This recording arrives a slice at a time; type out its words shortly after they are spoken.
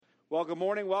Well, good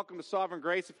morning. Welcome to Sovereign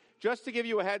Grace. Just to give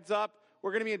you a heads up,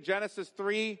 we're going to be in Genesis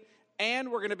 3 and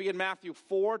we're going to be in Matthew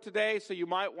 4 today, so you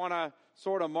might want to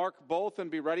sort of mark both and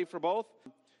be ready for both.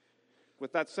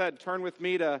 With that said, turn with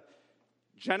me to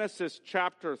Genesis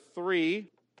chapter 3.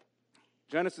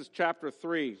 Genesis chapter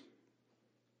 3.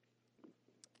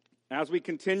 As we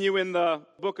continue in the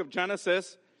book of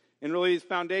Genesis, in really these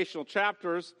foundational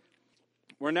chapters,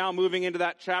 we're now moving into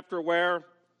that chapter where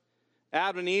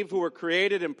Adam and Eve, who were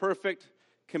created in perfect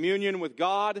communion with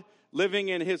God, living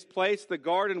in his place, the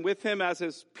garden with him as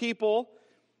his people,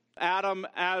 Adam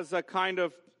as a kind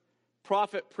of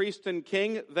prophet, priest, and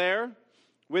king there,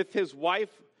 with his wife,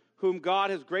 whom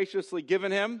God has graciously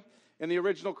given him in the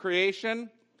original creation,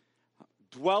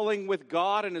 dwelling with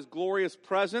God in his glorious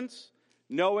presence,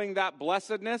 knowing that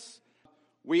blessedness.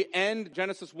 We end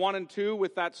Genesis 1 and 2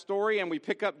 with that story, and we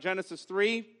pick up Genesis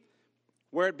 3,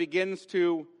 where it begins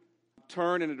to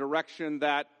turn in a direction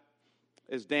that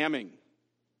is damning.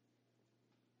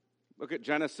 Look at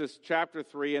Genesis chapter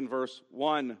 3 and verse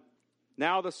 1.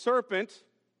 Now the serpent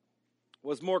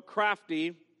was more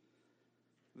crafty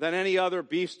than any other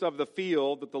beast of the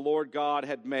field that the Lord God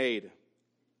had made.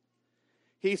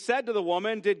 He said to the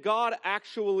woman, "Did God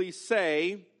actually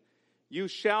say, 'You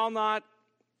shall not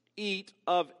eat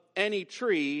of any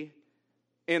tree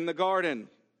in the garden'?"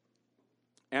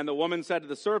 And the woman said to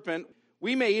the serpent,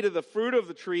 "We may eat of the fruit of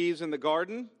the trees in the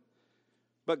garden,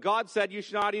 but God said, 'You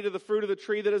shall not eat of the fruit of the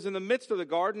tree that is in the midst of the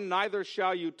garden, neither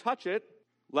shall you touch it,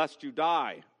 lest you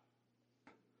die.'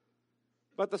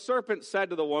 But the serpent said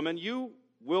to the woman, 'You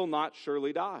will not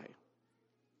surely die.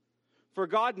 For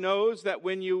God knows that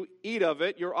when you eat of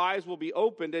it, your eyes will be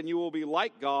opened, and you will be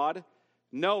like God,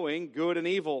 knowing good and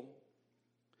evil.'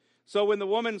 So when the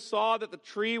woman saw that the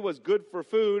tree was good for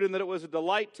food, and that it was a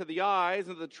delight to the eyes,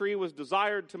 and that the tree was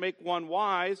desired to make one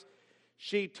wise,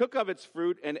 she took of its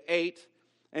fruit and ate,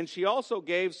 and she also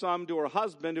gave some to her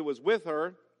husband who was with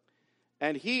her,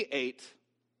 and he ate.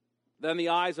 Then the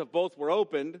eyes of both were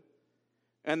opened,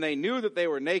 and they knew that they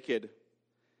were naked,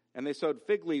 and they sewed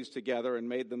fig leaves together and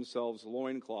made themselves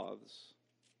loincloths."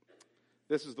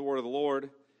 This is the word of the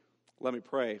Lord. Let me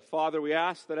pray. Father, we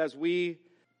ask that as we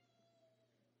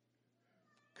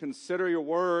consider your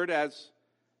word, as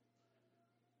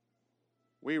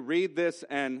we read this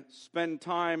and spend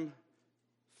time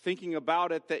thinking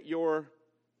about it, that your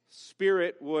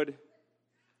Spirit would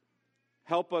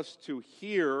help us to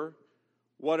hear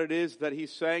what it is that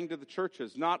he's saying to the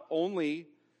churches, not only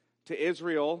to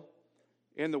Israel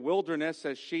in the wilderness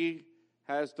as she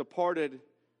has departed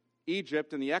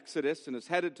Egypt in the Exodus and is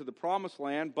headed to the promised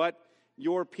land, but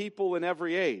your people in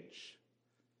every age.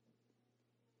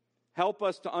 Help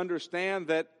us to understand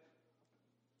that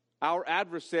our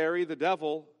adversary, the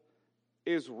devil,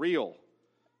 is real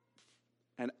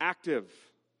and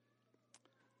active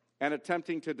and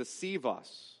attempting to deceive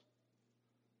us.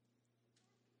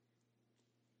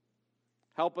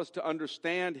 Help us to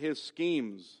understand his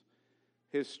schemes,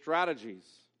 his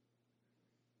strategies,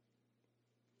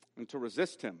 and to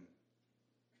resist him.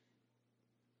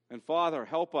 And Father,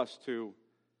 help us to,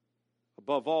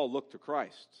 above all, look to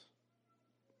Christ,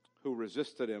 who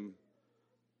resisted him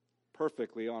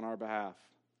perfectly on our behalf.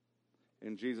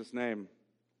 In Jesus' name,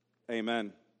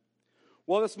 amen.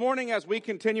 Well, this morning as we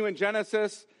continue in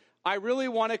Genesis, I really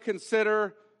want to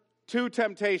consider two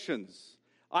temptations.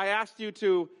 I asked you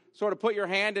to sort of put your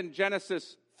hand in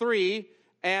Genesis 3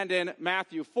 and in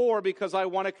Matthew 4 because I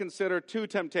want to consider two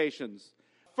temptations.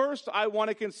 First, I want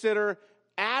to consider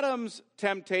Adam's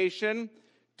temptation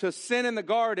to sin in the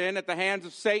garden at the hands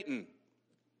of Satan.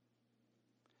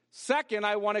 Second,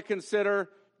 I want to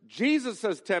consider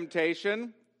Jesus'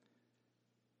 temptation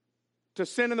to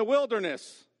sin in the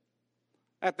wilderness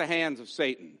at the hands of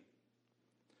Satan.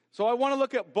 So I want to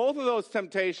look at both of those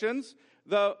temptations,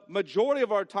 the majority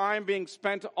of our time being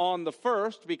spent on the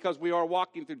first because we are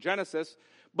walking through Genesis,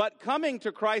 but coming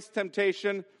to Christ's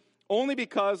temptation only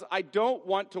because I don't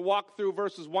want to walk through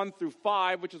verses 1 through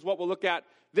 5, which is what we'll look at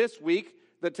this week,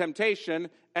 the temptation,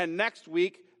 and next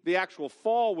week, the actual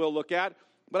fall we'll look at.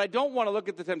 But I don't want to look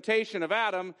at the temptation of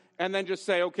Adam and then just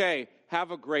say, okay,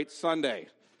 have a great Sunday,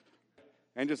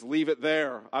 and just leave it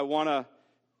there. I want to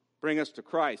bring us to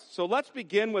Christ. So let's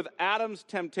begin with Adam's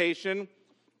temptation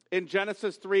in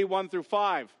Genesis 3, 1 through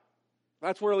 5.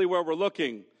 That's really where we're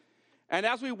looking. And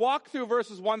as we walk through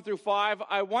verses 1 through 5,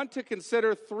 I want to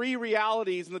consider three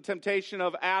realities in the temptation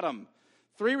of Adam.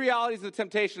 Three realities in the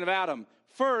temptation of Adam.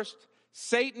 First,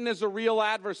 Satan is a real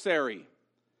adversary.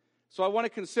 So I want to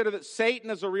consider that Satan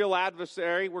is a real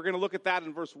adversary. We're going to look at that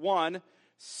in verse 1.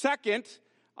 Second,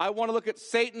 I want to look at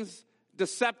Satan's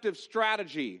deceptive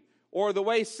strategy. or the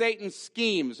way Satan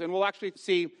schemes. And we'll actually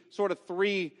see sort of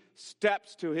 3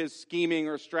 steps to his scheming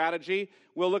or strategy.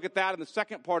 We'll look at that in the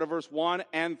second part of verse 1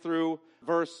 and through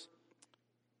verse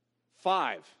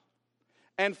 5.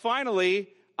 And finally,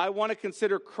 I want to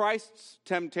consider Christ's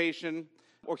temptation,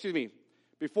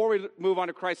 before we move on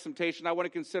to Christ's temptation, I want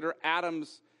to consider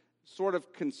Adam's sort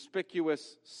of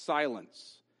conspicuous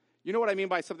silence. You know what I mean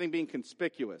by something being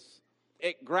conspicuous?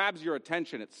 It grabs your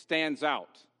attention, it stands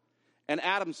out. And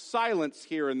Adam's silence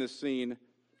here in this scene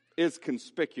is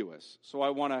conspicuous. So I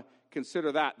want to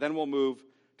consider that. Then we'll move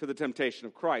to the temptation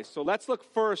of Christ. So let's look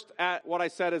first at what I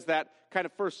said is that kind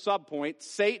of first subpoint.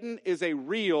 Satan is a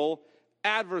real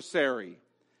adversary.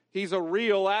 He's a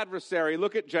real adversary.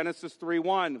 Look at Genesis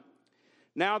 3:1.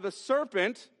 Now the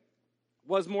serpent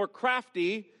was more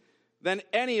crafty than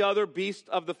any other beast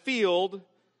of the field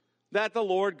that the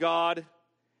Lord God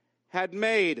had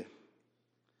made.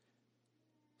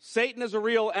 Satan is a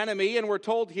real enemy, and we're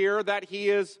told here that he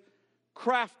is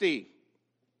crafty.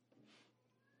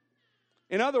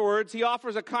 In other words, he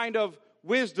offers a kind of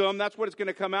wisdom, that's what it's going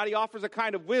to come out. He offers a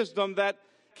kind of wisdom that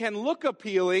can look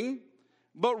appealing,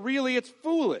 but really it's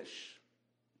foolish.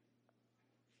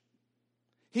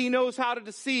 He knows how to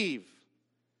deceive,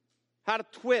 how to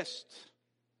twist,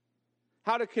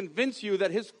 how to convince you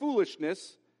that his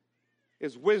foolishness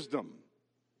is wisdom.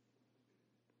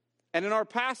 And in our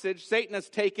passage, Satan has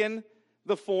taken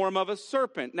the form of a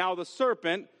serpent. Now the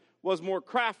serpent was more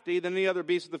crafty than any other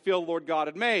beast of the field the Lord God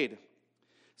had made.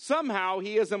 Somehow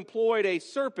he has employed a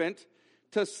serpent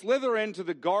to slither into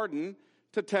the garden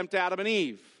to tempt Adam and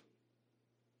Eve.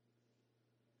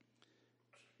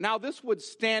 Now this would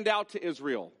stand out to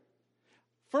Israel.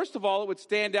 First of all, it would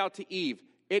stand out to Eve.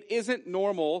 It isn't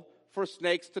normal for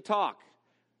snakes to talk.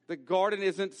 The garden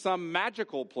isn't some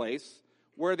magical place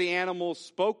where the animals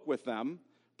spoke with them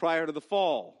prior to the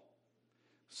fall.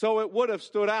 So it would have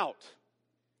stood out.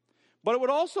 But it would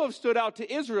also have stood out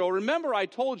to Israel. Remember, I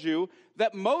told you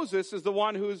that Moses is the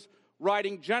one who's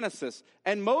writing Genesis.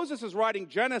 And Moses is writing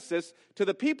Genesis to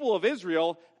the people of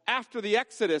Israel after the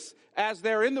Exodus, as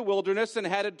they're in the wilderness and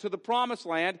headed to the promised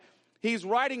land. He's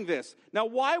writing this. Now,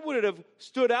 why would it have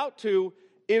stood out to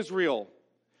Israel?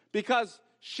 Because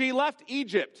she left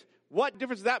Egypt. What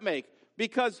difference does that make?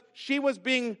 Because she was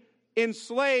being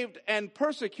enslaved and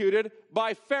persecuted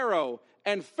by Pharaoh.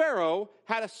 And Pharaoh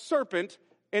had a serpent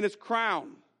in his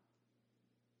crown,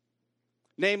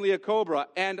 namely a cobra,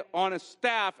 and on a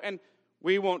staff. And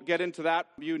we won't get into that.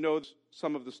 You know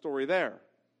some of the story there.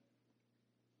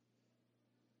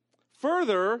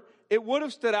 Further, it would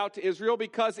have stood out to Israel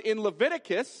because in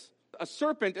Leviticus, a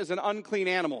serpent is an unclean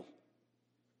animal.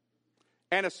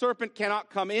 And a serpent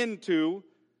cannot come into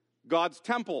God's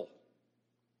temple.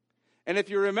 And if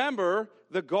you remember,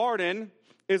 the garden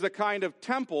is a kind of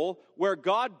temple where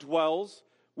God dwells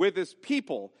with his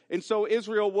people. And so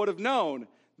Israel would have known.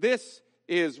 This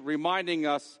is reminding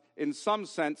us in some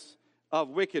sense of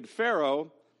wicked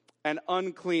Pharaoh, an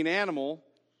unclean animal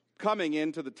coming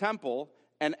into the temple,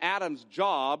 and Adam's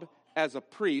job as a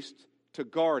priest to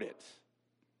guard it.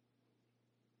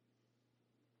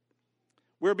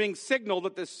 We're being signaled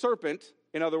that this serpent,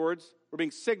 in other words, we're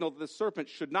being signaled that this serpent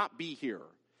should not be here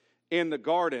in the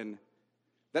garden,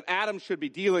 that Adam should be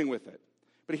dealing with it.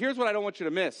 But here's what I don't want you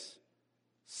to miss.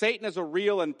 Satan is a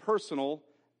real and personal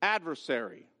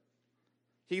adversary.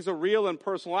 He's a real and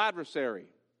personal adversary.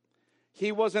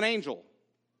 He was an angel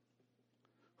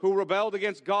who rebelled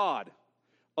against God,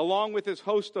 along with his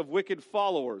host of wicked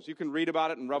followers. You can read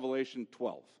about it in Revelation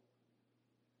 12.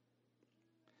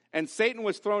 And Satan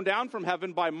was thrown down from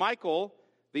heaven by Michael,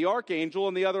 the archangel,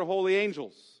 and the other holy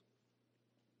angels.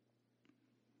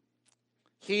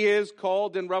 He is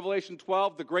called in Revelation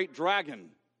 12 the great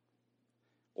dragon,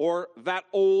 or that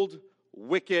old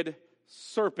wicked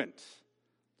serpent.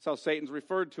 That's how Satan's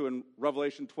referred to in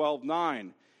Revelation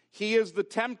 12:9. He is the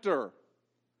tempter.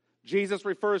 Jesus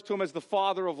refers to him as the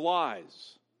father of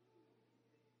lies.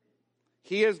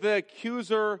 He is the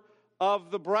accuser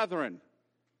of the brethren.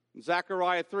 In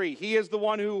Zechariah 3, he is the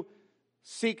one who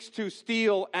seeks to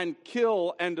steal and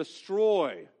kill and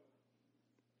destroy.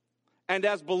 And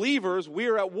as believers, we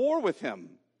are at war with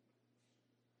him.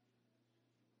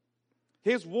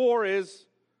 His war is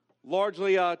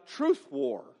largely a truth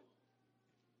war.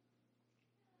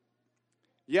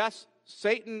 Yes,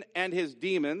 Satan and his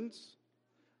demons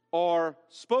are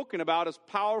spoken about as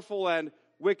powerful and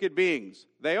wicked beings.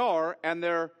 They are, and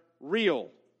they're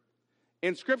real.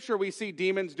 In Scripture, we see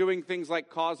demons doing things like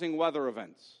causing weather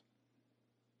events,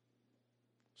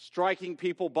 striking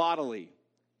people bodily,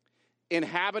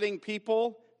 inhabiting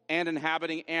people and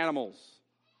inhabiting animals.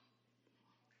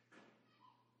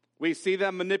 We see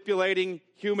them manipulating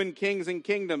human kings and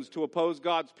kingdoms to oppose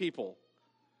God's people,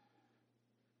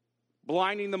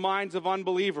 blinding the minds of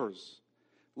unbelievers,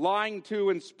 lying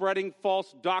to and spreading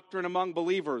false doctrine among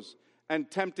believers, and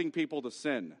tempting people to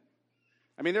sin.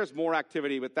 I mean, there's more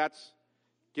activity, but that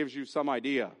gives you some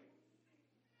idea.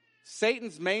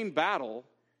 Satan's main battle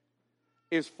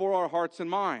is for our hearts and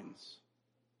minds.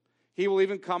 He will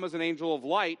even come as an angel of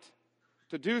light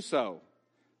to do so.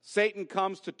 Satan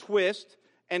comes to twist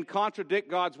and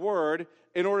contradict God's word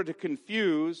in order to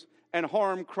confuse and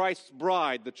harm Christ's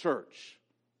bride, the church.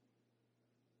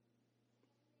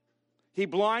 He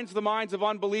blinds the minds of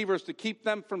unbelievers to keep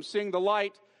them from seeing the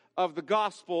light of the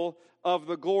gospel of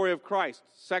the glory of Christ.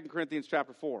 2 Corinthians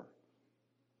chapter 4.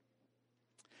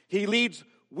 He leads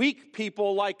weak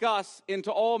people like us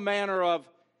into all manner of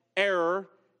error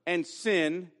and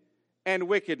sin and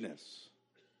wickedness.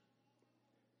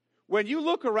 When you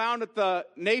look around at the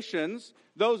nations,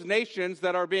 those nations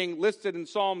that are being listed in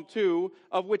Psalm 2,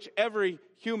 of which every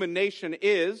human nation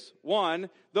is one,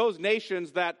 those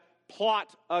nations that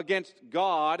plot against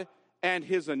God and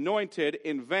his anointed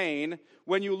in vain,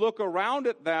 when you look around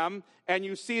at them and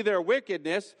you see their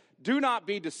wickedness, do not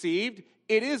be deceived.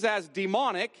 It is as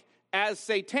demonic, as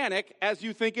satanic as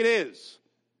you think it is.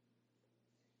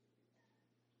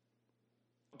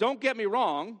 Don't get me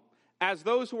wrong. As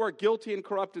those who are guilty and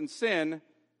corrupt in sin,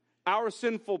 our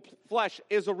sinful flesh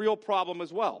is a real problem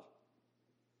as well.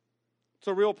 It's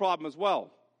a real problem as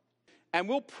well. And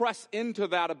we'll press into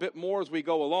that a bit more as we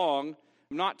go along.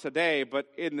 Not today, but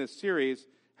in this series.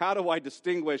 How do I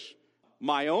distinguish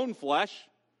my own flesh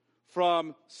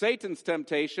from Satan's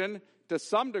temptation? To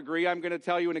some degree, I'm going to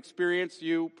tell you an experience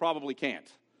you probably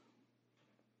can't.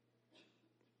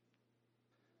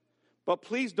 But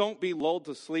please don't be lulled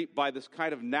to sleep by this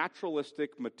kind of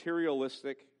naturalistic,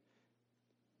 materialistic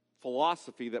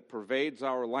philosophy that pervades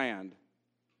our land,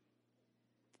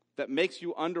 that makes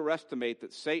you underestimate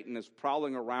that Satan is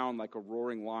prowling around like a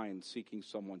roaring lion seeking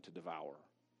someone to devour.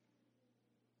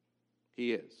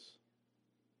 He is.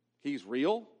 He's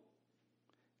real,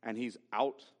 and he's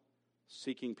out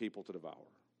seeking people to devour.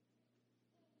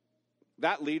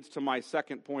 That leads to my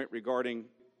second point regarding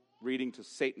reading to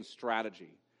Satan's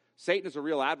strategy. Satan is a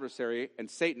real adversary, and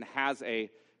Satan has a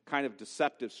kind of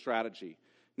deceptive strategy.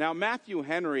 Now, Matthew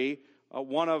Henry,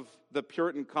 one of the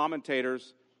Puritan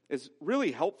commentators, is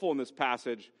really helpful in this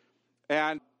passage.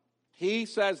 And he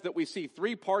says that we see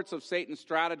three parts of Satan's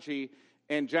strategy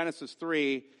in Genesis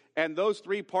 3, and those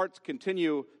three parts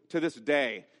continue to this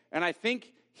day. And I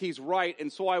think he's right,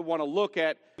 and so I want to look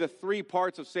at the three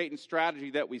parts of Satan's strategy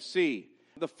that we see.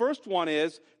 The first one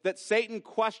is that Satan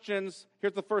questions,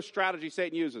 here's the first strategy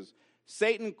Satan uses.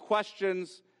 Satan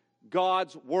questions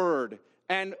God's word.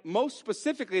 And most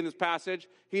specifically in this passage,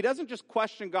 he doesn't just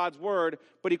question God's word,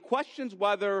 but he questions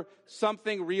whether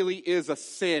something really is a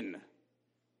sin.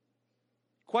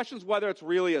 Questions whether it's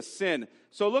really a sin.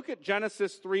 So look at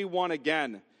Genesis 3:1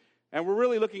 again. And we're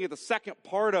really looking at the second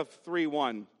part of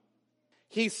 3:1.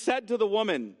 He said to the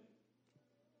woman,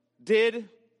 "Did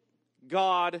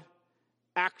God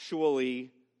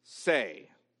actually say,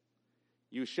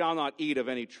 'You shall not eat of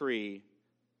any tree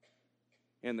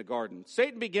in the garden'?"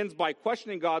 Satan begins by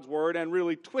questioning God's word and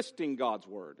really twisting God's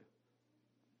word.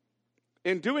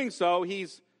 In doing so,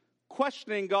 he's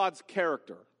questioning God's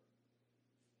character.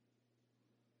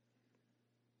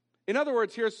 In other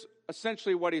words, here's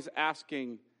essentially what he's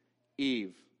asking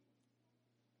Eve.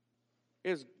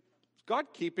 Is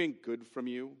God keeping good from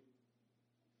you?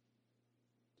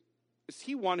 Is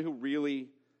he one who really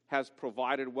has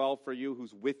provided well for you,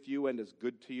 who's with you and is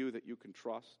good to you, that you can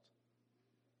trust?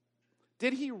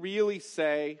 Did he really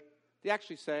say? Did he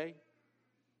actually say?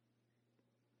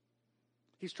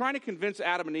 He's trying to convince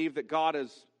Adam and Eve that God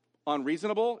is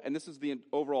unreasonable, and this is the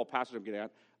overall passage I'm getting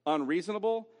at,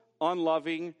 unreasonable,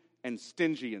 unloving, and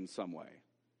stingy in some way.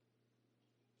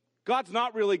 God's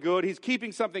not really good. He's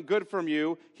keeping something good from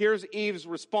you. Here's Eve's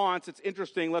response. It's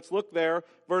interesting. Let's look there.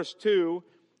 Verse 2.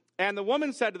 And the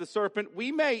woman said to the serpent,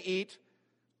 "We may eat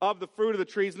of the fruit of the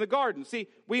trees in the garden." See,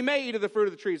 we may eat of the fruit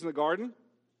of the trees in the garden.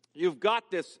 You've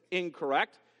got this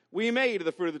incorrect. We may eat of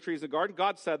the fruit of the trees in the garden.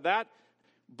 God said that.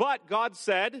 But God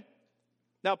said,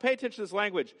 now pay attention to this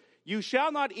language, "You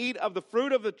shall not eat of the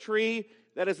fruit of the tree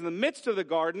that is in the midst of the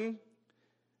garden,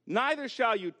 neither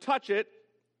shall you touch it,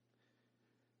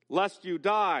 lest you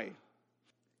die."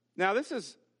 Now this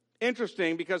is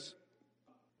interesting because,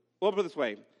 we'll put it this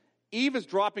way, Eve is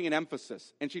dropping an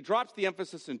emphasis, and she drops the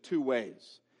emphasis in two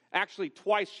ways. Actually,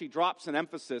 twice she drops an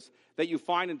emphasis that you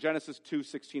find in Genesis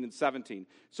 2:16 and 17.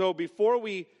 So before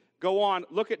we go on,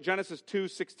 look at Genesis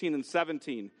 2:16 and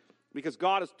 17. because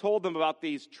God has told them about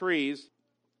these trees.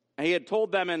 And he had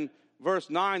told them in verse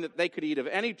 9 that they could eat of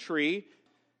any tree.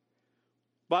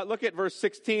 But look at verse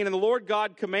 16. And the Lord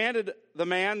God commanded the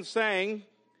man, saying,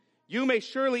 you may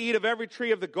surely eat of every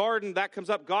tree of the garden. That comes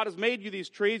up. God has made you these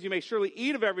trees. You may surely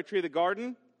eat of every tree of the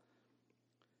garden.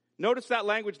 Notice that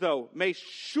language, though. May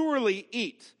surely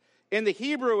eat. In the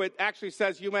Hebrew, it actually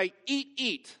says you may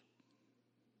eat.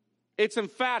 It's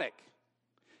emphatic.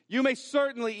 You may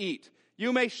certainly eat.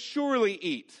 You may surely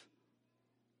eat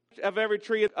of every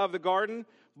tree of the garden.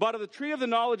 But of the tree of the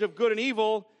knowledge of good and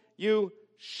evil, you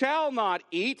shall not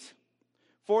eat.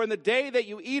 For in the day that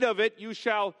you eat of it, you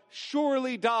shall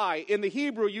surely die. In the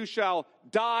Hebrew, you shall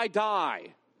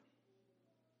die.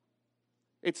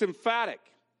 It's emphatic.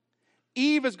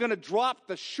 Eve is going to drop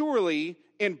the surely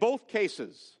in both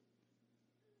cases.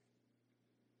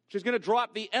 She's going to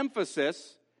drop the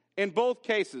emphasis in both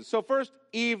cases. So first,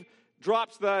 Eve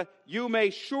drops the you may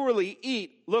surely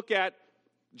eat. Look at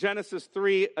Genesis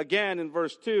 3 again in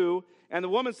verse 2. And the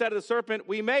woman said to the serpent,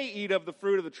 we may eat of the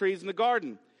fruit of the trees in the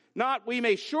garden. Not we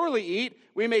may surely eat,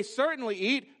 we may certainly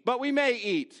eat, but we may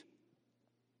eat.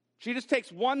 She just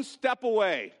takes one step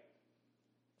away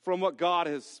from what God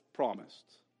has promised.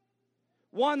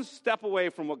 One step away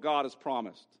from what God has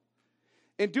promised.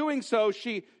 In doing so,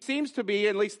 she seems to be,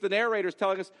 at least the narrator is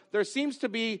telling us, there seems to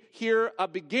be here a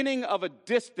beginning of a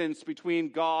distance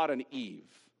between God and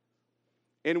Eve,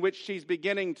 in which she's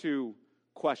beginning to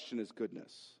question his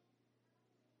goodness.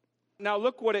 Now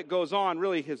look what it goes on,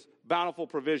 really his bountiful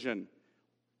provision.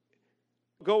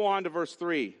 Go on to verse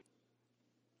 3.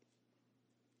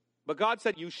 But God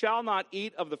said, you shall not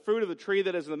eat of the fruit of the tree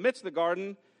that is in the midst of the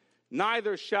garden,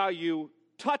 neither shall you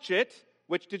touch it,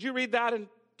 which, did you read that in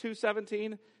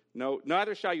 2:17? No,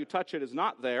 neither shall you touch it is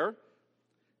not there,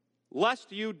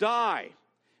 lest you die.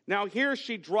 Now here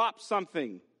she drops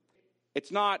something.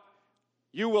 It's not,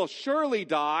 you will surely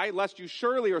die, lest you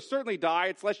surely or certainly die.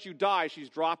 It's lest you die. She's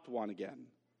dropped one again.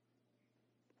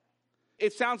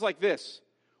 It sounds like this.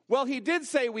 Well, he did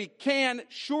say we can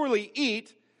surely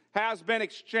eat, has been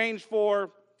exchanged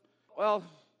for, well,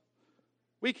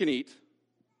 we can eat.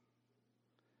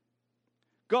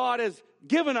 God has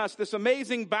given us this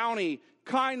amazing bounty,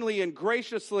 kindly and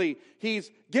graciously.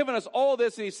 He's given us all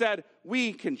this, and he said,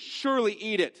 we can surely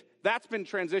eat it. That's been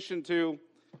transitioned to,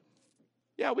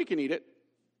 yeah, we can eat it.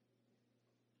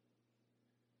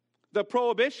 The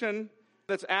prohibition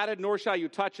that's added, nor shall you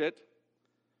touch it,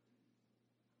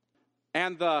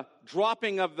 and the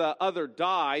dropping of the other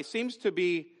die seems to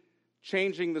be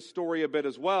changing the story a bit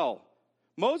as well.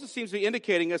 Moses seems to be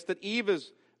indicating us that Eve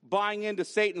is buying into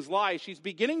Satan's lie. She's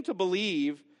beginning to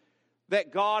believe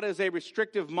that God is a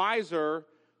restrictive miser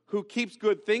who keeps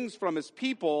good things from his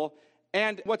people.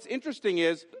 And what's interesting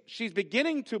is she's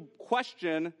beginning to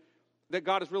question that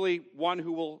God is really one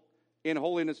who will, in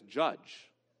holiness, judge.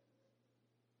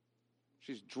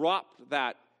 She's dropped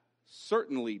that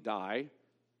certainly die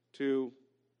to,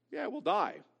 yeah, we'll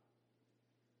die.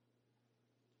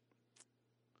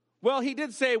 Well, he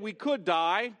did say we could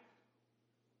die,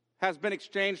 has been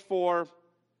exchanged for,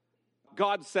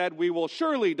 God said we will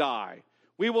surely die.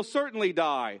 We will certainly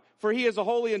die, for he is a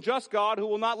holy and just God who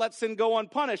will not let sin go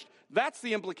unpunished. That's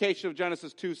the implication of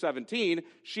Genesis 2:17.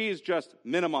 She's just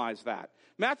minimized that.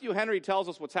 Matthew Henry tells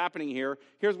us what's happening here.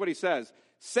 Here's what he says.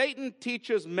 Satan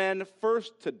teaches men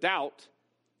first to doubt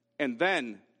and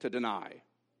then to deny.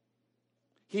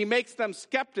 He makes them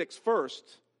skeptics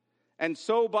first, and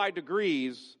so by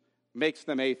degrees makes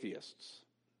them atheists.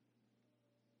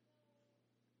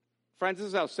 Friends, this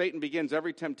is how Satan begins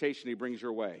every temptation he brings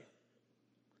your way.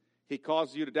 He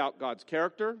causes you to doubt God's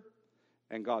character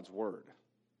and God's word.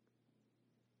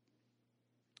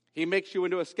 He makes you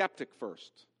into a skeptic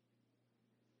first.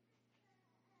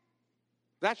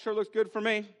 That sure looks good for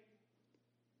me.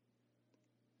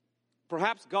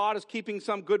 Perhaps God is keeping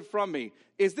some good from me.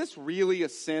 Is this really a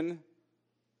sin?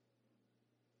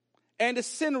 And is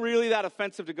sin really that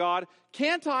offensive to God?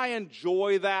 Can't I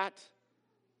enjoy that?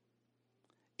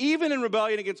 Even in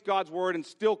rebellion against God's word and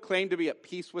still claim to be at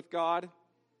peace with God?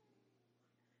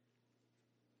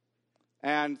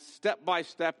 And step by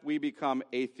step we become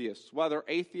atheists, whether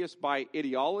atheists by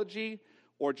ideology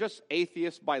or just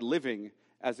atheists by living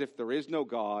as if there is no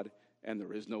God and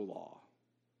there is no law.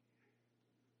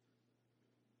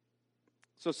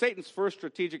 So Satan's first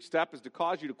strategic step is to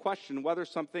cause you to question whether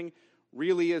something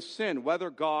really is sin, whether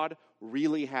God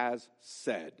really has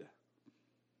said.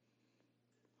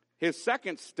 His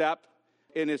second step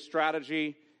in his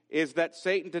strategy is that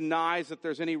Satan denies that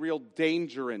there's any real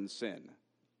danger in sin.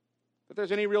 That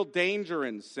there's any real danger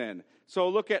in sin. So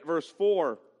look at verse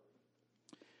 4.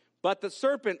 But the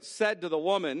serpent said to the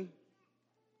woman,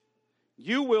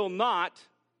 you will not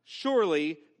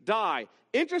surely die.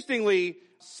 Interestingly,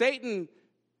 Satan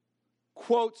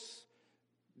quotes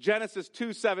Genesis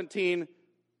 2:17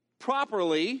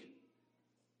 properly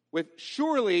with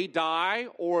surely die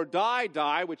or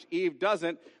die, which Eve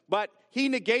doesn't, but he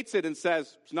negates it and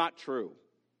says it's not true.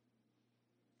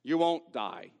 You won't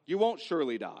die. You won't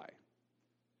surely die.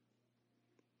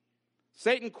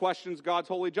 Satan questions God's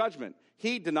holy judgment.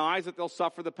 He denies that they'll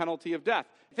suffer the penalty of death.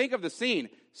 Think of the scene.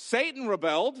 Satan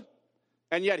rebelled,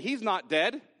 and yet he's not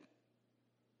dead.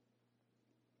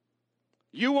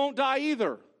 You won't die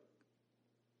either.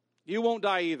 You won't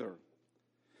die either.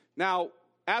 Now,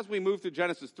 as we move through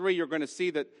Genesis 3, you're going to see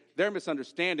that they're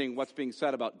misunderstanding what's being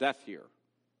said about death here.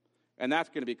 And that's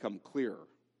going to become clearer.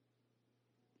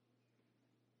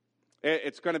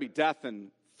 It's going to be death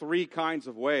in three kinds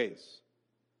of ways.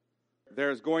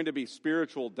 There's going to be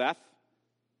spiritual death.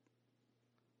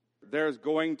 There's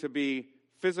going to be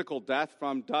physical death.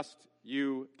 From dust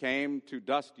you came, to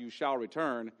dust you shall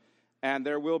return. And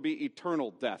there will be eternal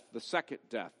death, the second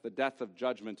death, the death of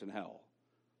judgment in hell.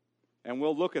 And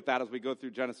we'll look at that as we go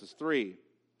through Genesis 3.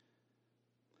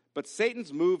 But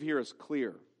Satan's move here is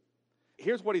clear.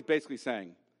 Here's what he's basically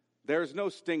saying. There's no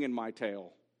sting in my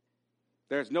tail.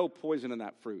 There's no poison in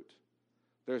that fruit.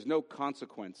 There's no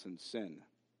consequence in sin.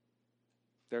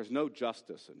 There's no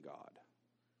justice in God.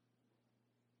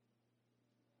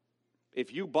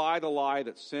 If you buy the lie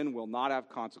that sin will not have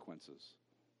consequences,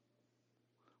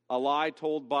 a lie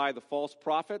told by the false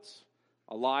prophets,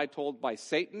 a lie told by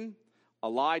Satan, a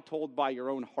lie told by your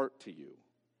own heart to you,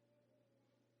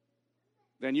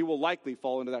 then you will likely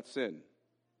fall into that sin.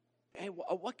 Hey,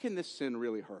 what can this sin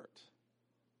really hurt?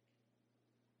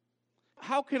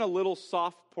 How can a little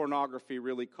soft pornography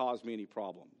really cause me any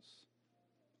problems?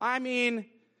 I mean,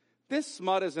 this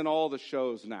smut is in all the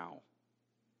shows now.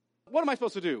 What am I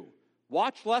supposed to do?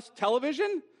 Watch less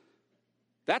television?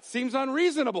 That seems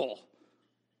unreasonable.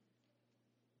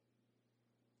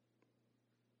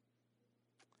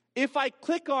 If I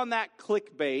click on that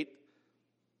clickbait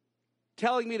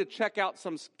telling me to check out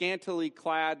some scantily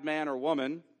clad man or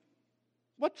woman,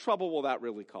 what trouble will that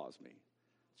really cause me?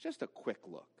 It's just a quick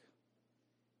look.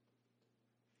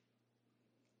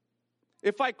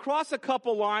 If I cross a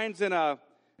couple lines in a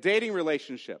dating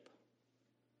relationship,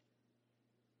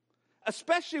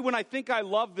 especially when I think I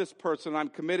love this person and I'm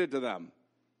committed to them,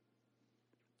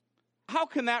 how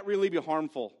can that really be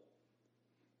harmful?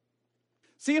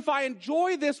 See, if I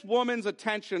enjoy this woman's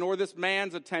attention or this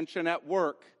man's attention at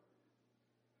work,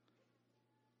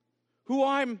 who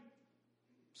I'm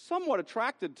somewhat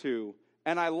attracted to,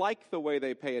 and I like the way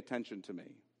they pay attention to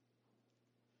me,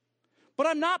 but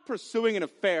I'm not pursuing an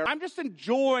affair. I'm just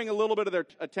enjoying a little bit of their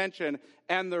attention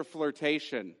and their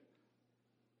flirtation.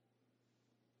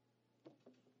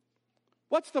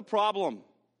 What's the problem?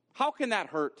 How can that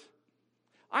hurt?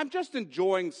 I'm just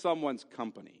enjoying someone's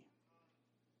company.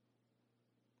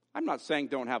 I'm not saying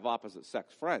don't have opposite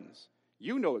sex friends.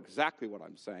 You know exactly what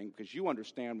I'm saying because you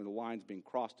understand when the line's being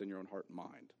crossed in your own heart and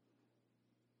mind.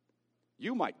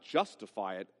 You might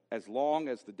justify it as long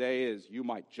as the day is you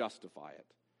might justify it.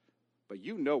 But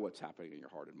you know what's happening in your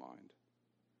heart and mind.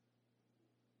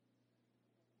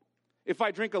 If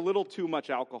I drink a little too much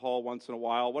alcohol once in a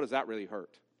while, what does that really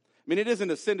hurt? I mean, it isn't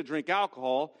a sin to drink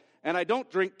alcohol, and I don't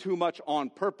drink too much on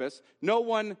purpose. No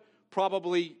one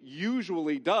probably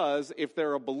usually does if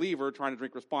they're a believer trying to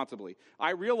drink responsibly.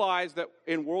 I realize that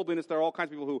in worldliness there are all kinds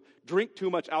of people who drink too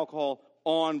much alcohol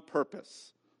on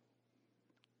purpose.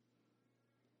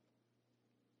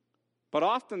 But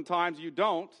oftentimes you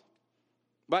don't,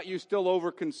 but you still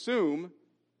overconsume,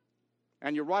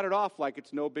 and you write it off like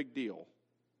it's no big deal.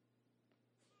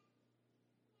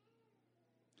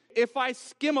 If I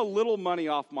skim a little money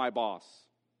off my boss,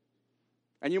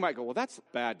 and you might go, well, that's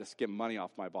bad to skim money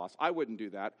off my boss. I wouldn't do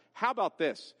that. How about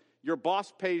this? Your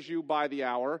boss pays you by the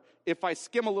hour. If I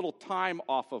skim a little time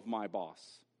off of my boss,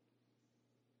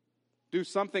 do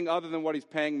something other than what he's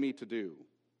paying me to do.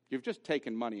 You've just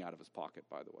taken money out of his pocket,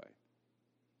 by the way.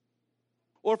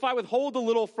 Or if I withhold a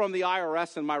little from the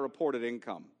IRS in my reported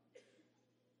income,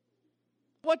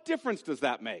 what difference does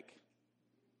that make?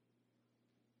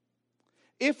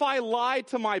 If I lie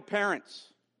to my parents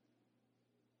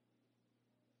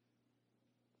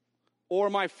or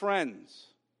my friends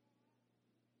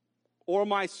or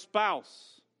my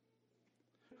spouse,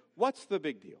 what's the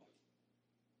big deal?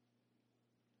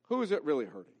 Who is it really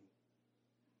hurting?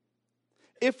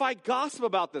 If I gossip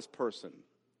about this person,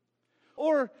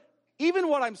 or even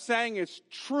what I'm saying is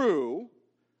true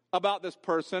about this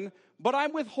person, but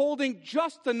I'm withholding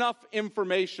just enough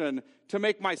information to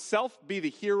make myself be the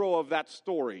hero of that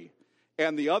story,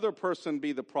 and the other person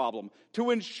be the problem,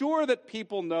 to ensure that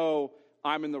people know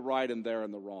I'm in the right and they're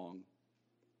in the wrong.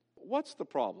 What's the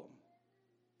problem?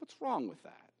 What's wrong with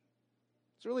that?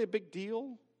 Is it really a big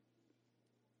deal?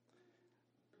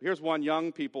 Here's one,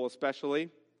 young people especially.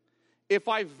 If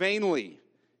I vainly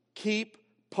keep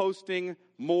posting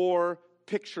more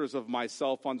pictures of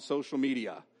myself on social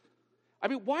media, I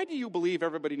mean, why do you believe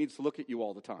everybody needs to look at you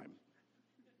all the time?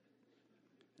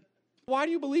 Why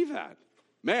do you believe that?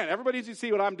 Man, everybody needs to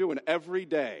see what I'm doing every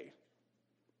day.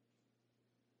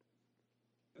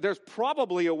 There's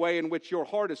probably a way in which your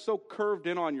heart is so curved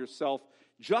in on yourself,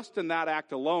 just in that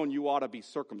act alone, you ought to be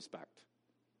circumspect.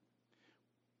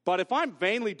 But if I'm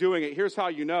vainly doing it, here's how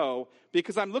you know,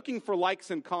 because I'm looking for likes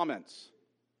and comments.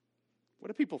 What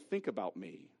do people think about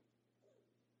me?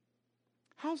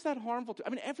 How's that harmful to? I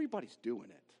mean, everybody's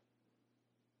doing it.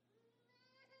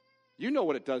 You know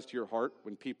what it does to your heart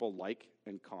when people like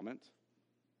and comment.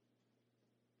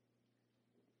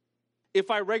 If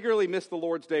I regularly miss the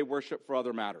Lord's Day worship for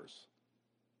other matters,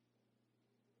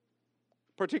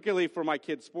 particularly for my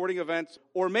kids' sporting events,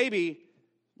 or maybe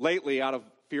lately out of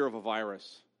fear of a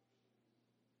virus,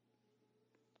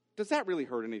 does that really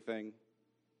hurt anything?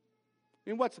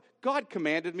 I mean, God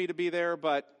commanded me to be there,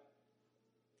 but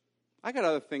I got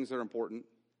other things that are important.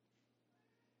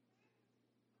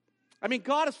 I mean,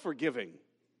 God is forgiving.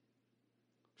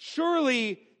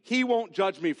 Surely he won't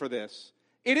judge me for this.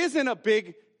 It isn't a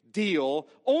big deal.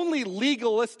 Only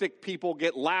legalistic people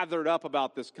get lathered up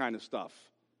about this kind of stuff.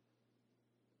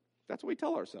 That's what we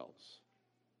tell ourselves.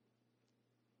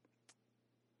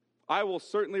 I will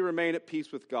certainly remain at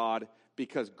peace with God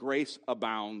because grace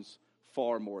abounds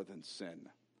far more than sin.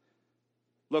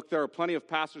 Look, there are plenty of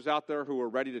pastors out there who are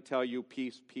ready to tell you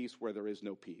peace, peace where there is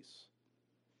no peace.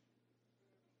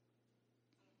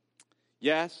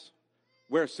 Yes,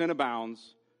 where sin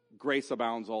abounds, grace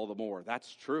abounds all the more.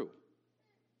 That's true.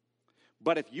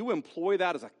 But if you employ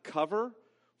that as a cover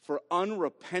for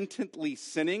unrepentantly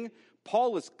sinning,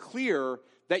 Paul is clear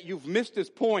that you've missed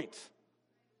his point.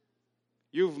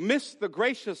 You've missed the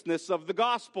graciousness of the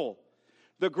gospel.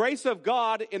 The grace of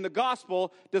God in the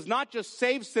gospel does not just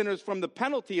save sinners from the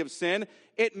penalty of sin,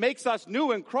 it makes us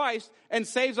new in Christ and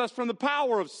saves us from the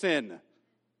power of sin.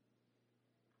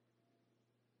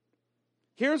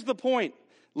 Here's the point.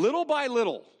 Little by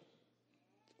little,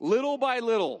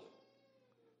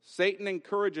 Satan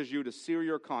encourages you to sear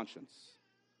your conscience,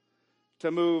 to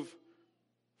move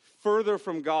further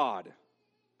from God,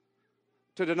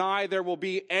 to deny there will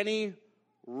be any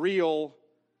real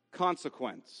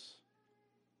consequence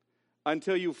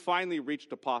until you finally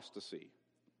reached apostasy,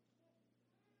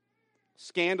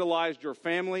 scandalized your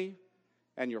family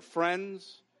and your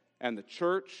friends and the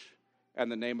church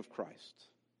and the name of Christ.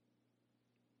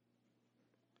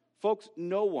 Folks,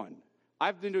 no one.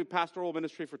 I've been doing pastoral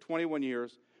ministry for 21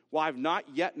 years. Well, I've not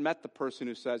yet met the person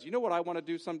who says, you know what I want to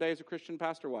do someday as a Christian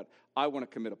pastor? What? I want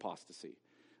to commit apostasy.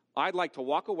 I'd like to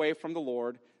walk away from the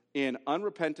Lord in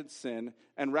unrepentant sin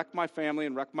and wreck my family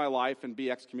and wreck my life and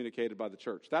be excommunicated by the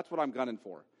church. That's what I'm gunning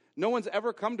for. No one's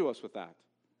ever come to us with that.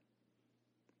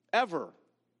 Ever.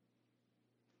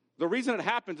 The reason it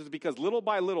happens is because little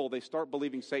by little they start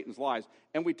believing Satan's lies.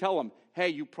 And we tell them, hey,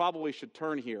 you probably should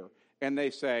turn here. And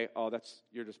they say, oh,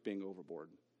 you're just being overboard.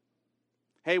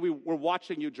 Hey, we're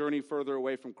watching you journey further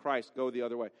away from Christ. Go the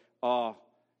other way. Oh,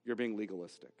 you're being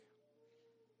legalistic.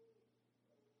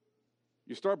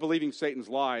 You start believing Satan's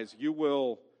lies, you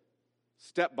will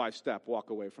step by step walk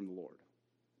away from the Lord.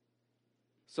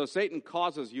 So Satan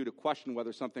causes you to question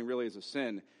whether something really is a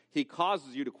sin. He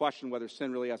causes you to question whether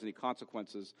sin really has any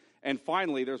consequences. And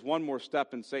finally, there's one more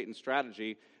step in Satan's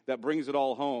strategy that brings it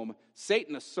all home.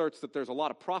 Satan asserts that there's a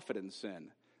lot of profit in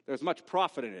sin. There's much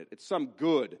profit in it. It's some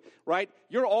good, right?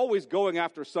 You're always going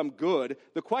after some good.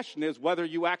 The question is whether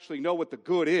you actually know what the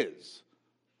good is.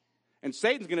 And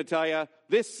Satan's going to tell you,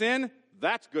 this sin,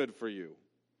 that's good for you.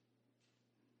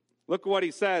 Look at what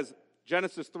he says,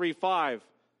 Genesis 3:5.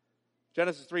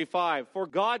 Genesis 3:5. For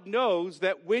God knows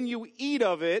that when you eat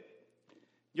of it,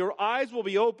 your eyes will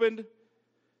be opened,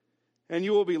 and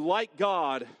you will be like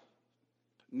God,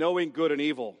 knowing good and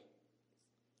evil.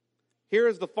 Here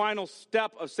is the final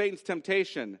step of Satan's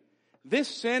temptation. This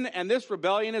sin and this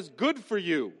rebellion is good for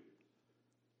you.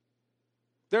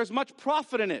 There's much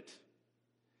profit in it.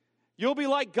 You'll be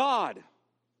like God.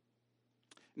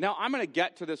 Now, I'm going to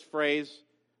get to this phrase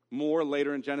more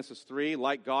later in Genesis 3,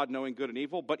 like God knowing good and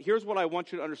evil. But here's what I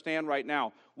want you to understand right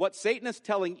now. What Satan is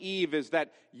telling Eve is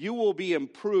that you will be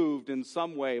improved in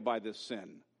some way by this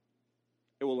sin.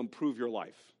 It will improve your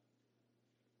life.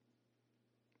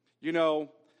 You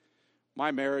know,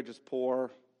 my marriage is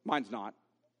poor. Mine's not.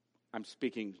 I'm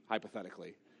speaking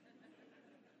hypothetically.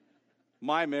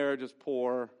 My marriage is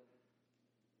poor.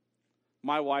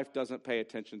 My wife doesn't pay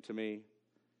attention to me.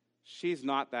 She's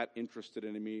not that interested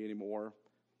in me anymore.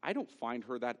 I don't find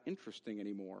her that interesting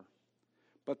anymore.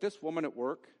 But this woman at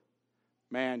work,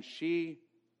 man, she's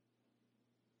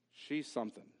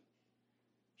something.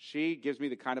 She gives me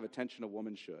the kind of attention a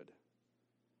woman should.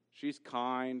 She's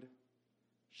kind.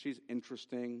 She's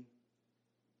interesting.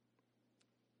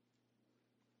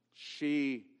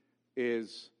 She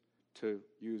is, to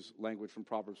use language from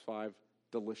Proverbs 5,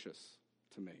 delicious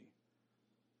to me.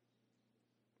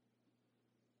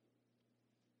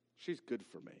 She's good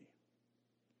for me.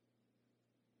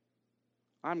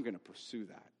 I'm going to pursue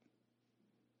that.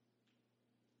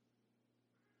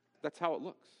 That's how it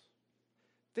looks.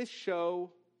 This show,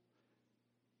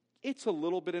 it's a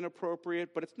little bit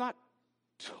inappropriate, but it's not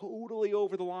totally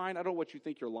over the line. I don't know what you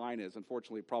think your line is.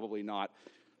 Unfortunately, probably not.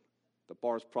 The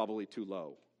bar's probably too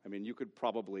low. I mean, you could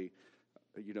probably,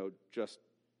 just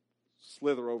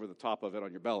slither over the top of it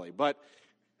on your belly. But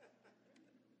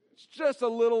it's just a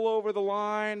little over the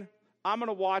line. I'm going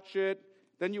to watch it.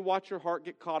 Then you watch your heart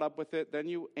get caught up with it. Then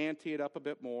you ante it up a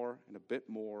bit more and a bit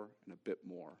more and a bit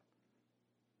more.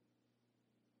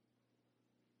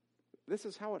 This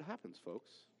is how it happens,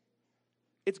 folks.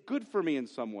 It's good for me in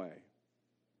some way.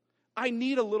 I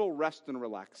need a little rest and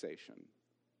relaxation.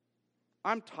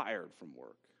 I'm tired from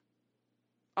work.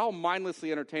 I'll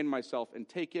mindlessly entertain myself and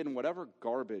take in whatever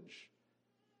garbage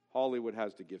Hollywood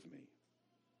has to give me.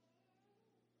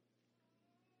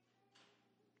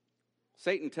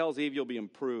 Satan tells Eve you'll be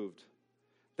improved.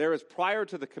 There is, prior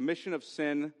to the commission of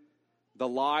sin, the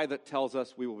lie that tells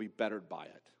us we will be bettered by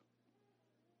it.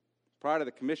 Prior to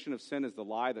the commission of sin is the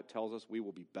lie that tells us we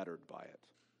will be bettered by it.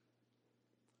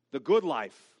 The good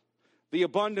life, the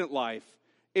abundant life,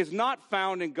 is not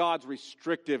found in God's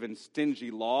restrictive and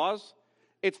stingy laws.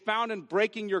 It's found in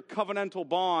breaking your covenantal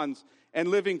bonds and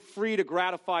living free to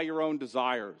gratify your own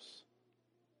desires.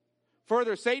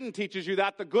 Further, Satan teaches you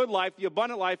that the good life, the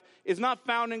abundant life, is not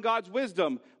found in God's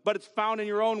wisdom, but it's found in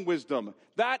your own wisdom.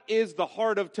 That is the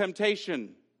heart of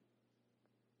temptation.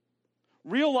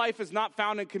 Real life is not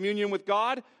found in communion with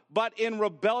God, but in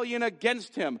rebellion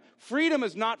against Him. Freedom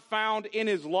is not found in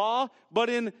His law, but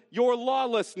in your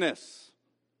lawlessness.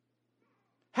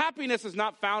 Happiness is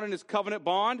not found in His covenant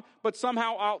bond, but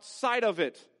somehow outside of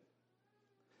it.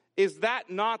 Is that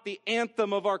not the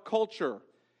anthem of our culture?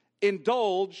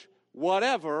 Indulge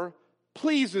whatever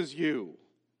pleases you.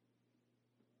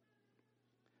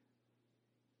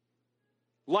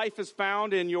 Life is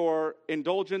found in your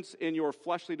indulgence in your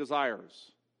fleshly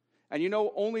desires. And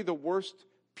only the worst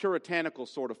puritanical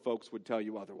sort of folks would tell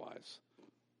you otherwise.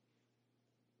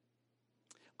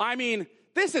 I mean,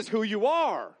 this is who you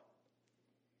are.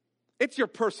 It's your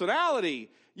personality.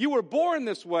 You were born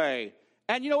this way.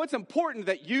 And it's important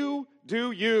that you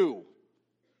do you.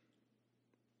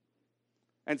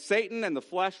 And Satan and the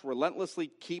flesh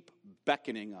relentlessly keep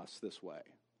beckoning us this way.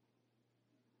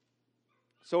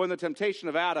 So in the temptation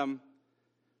of Adam,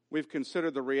 we've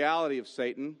considered the reality of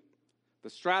Satan, the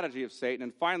strategy of Satan,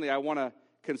 and finally I want to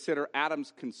consider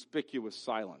Adam's conspicuous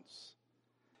silence.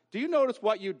 Do you notice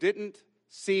what you didn't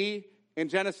see in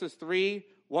Genesis 3,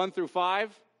 1 through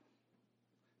 5?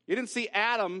 You didn't see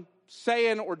Adam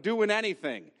saying or doing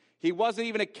anything. He wasn't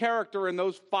even a character in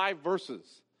those 5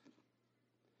 verses.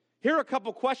 Here are a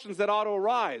couple questions that ought to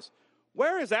arise.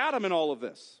 Where is Adam in all of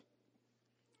this?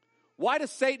 Why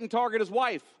does Satan target his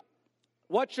wife?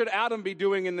 What should Adam be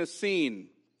doing in this scene?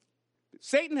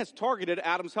 Satan has targeted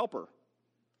Adam's helper,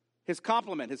 his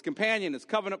complement, his companion, his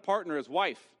covenant partner, his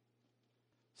wife.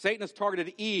 Satan has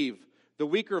targeted Eve, the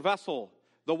weaker vessel,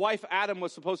 the wife Adam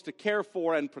was supposed to care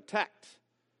for and protect.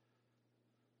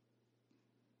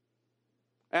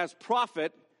 As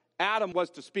prophet, Adam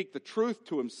was to speak the truth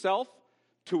to himself,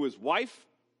 to his wife,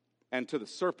 and to the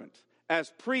serpent.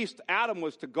 As priest, Adam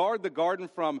was to guard the garden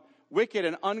from wicked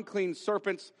and unclean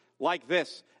serpents like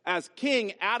this. As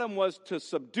king, Adam was to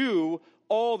subdue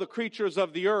all the creatures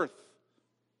of the earth.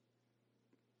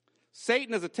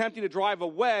 Satan is attempting to drive a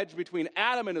wedge between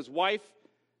Adam and his wife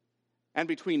and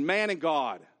between man and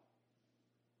God.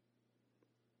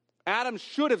 Adam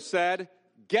should have said,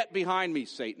 "Get behind me,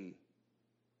 Satan."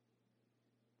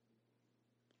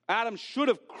 Adam should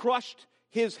have crushed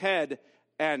his head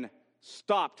and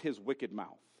stopped his wicked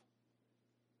mouth.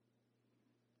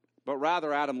 But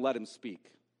rather, Adam let him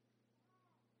speak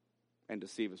and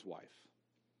deceive his wife.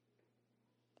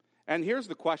 And here's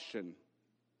the question: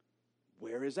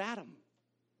 where is Adam?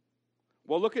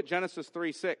 Well, look at Genesis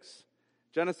 3:6.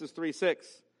 Genesis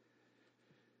 3:6.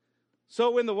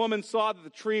 So when the woman saw that the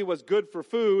tree was good for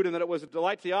food, and that it was a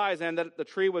delight to the eyes, and that the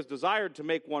tree was desired to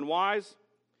make one wise,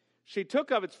 she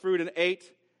took of its fruit and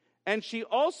ate, and she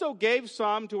also gave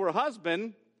some to her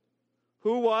husband,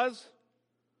 who was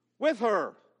with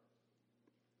her,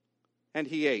 and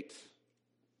he ate.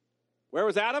 Where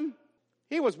was Adam?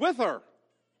 He was with her.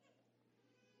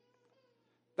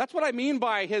 That's what I mean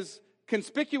by his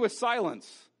conspicuous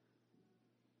silence.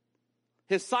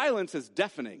 His silence is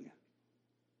deafening.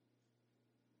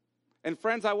 And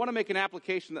friends, I want to make an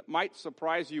application that might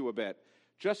surprise you a bit,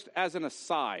 just as an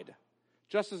aside.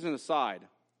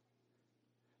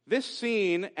 This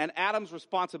scene and Adam's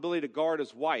responsibility to guard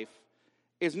his wife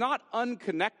is not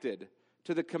unconnected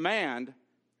to the command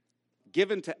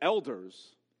given to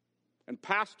elders and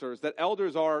pastors, that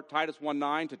elders are, Titus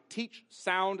 1:9, to teach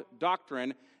sound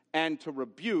doctrine and to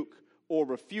rebuke or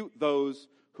refute those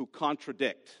who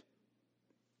contradict.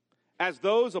 As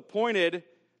those appointed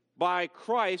by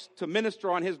Christ to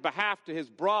minister on his behalf to his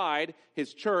bride,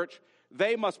 his church,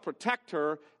 they must protect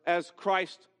her as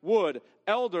Christ would.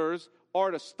 Elders are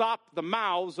to stop the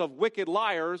mouths of wicked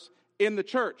liars in the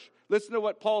church. Listen to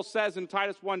what Paul says in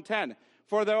Titus 1:10.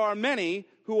 For there are many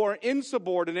who are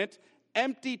insubordinate,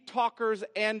 empty talkers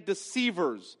and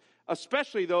deceivers,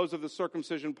 especially those of the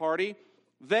circumcision party.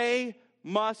 They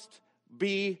must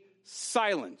be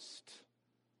silenced,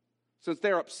 since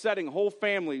they're upsetting whole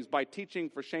families by teaching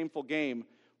for shameful gain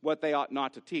what they ought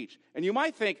not to teach. And you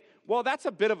might think, well, that's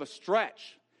a bit of a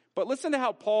stretch. But listen to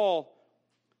how Paul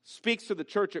speaks to the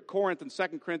church at Corinth in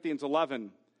 2 Corinthians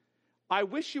 11. I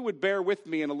wish you would bear with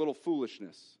me in a little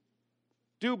foolishness.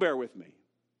 Do bear with me.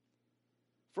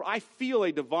 For I feel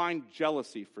a divine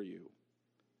jealousy for you,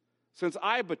 since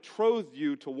I betrothed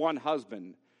you to one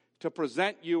husband to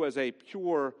present you as a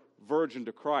pure virgin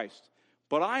to Christ.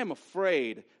 But I am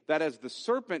afraid that as the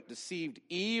serpent deceived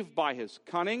Eve by his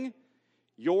cunning,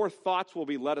 your thoughts will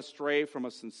be led astray from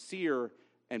a sincere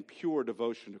and pure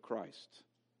devotion to Christ.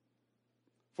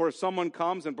 For if someone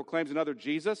comes and proclaims another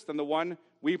Jesus than the one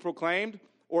we proclaimed,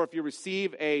 or if you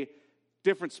receive a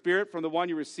different spirit from the one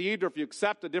you received, or if you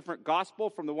accept a different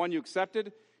gospel from the one you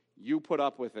accepted, you put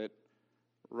up with it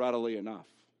readily enough.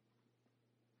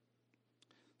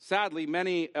 Sadly,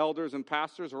 many elders and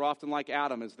pastors are often like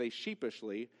Adam, as they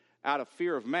sheepishly, out of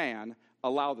fear of man,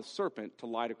 allow the serpent to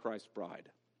lie to Christ's bride.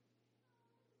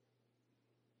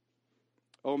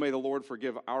 Oh, may the Lord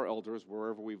forgive our elders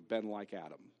wherever we've been like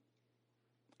Adam.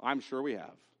 I'm sure we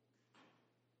have.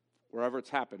 Wherever it's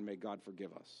happened, may God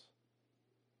forgive us.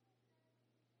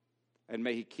 And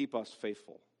may he keep us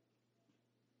faithful.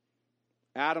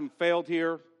 Adam failed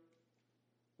here.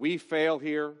 We fail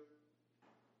here.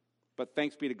 But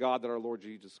thanks be to God that our Lord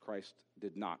Jesus Christ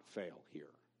did not fail here.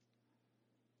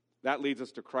 That leads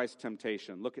us to Christ's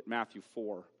temptation. Look at Matthew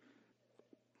 4.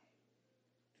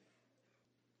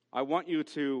 I want you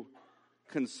to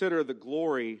consider the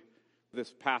glory of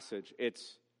this passage.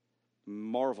 It's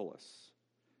marvelous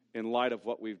in light of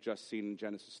what we've just seen in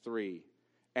Genesis 3.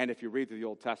 And if you read through the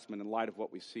Old Testament, in light of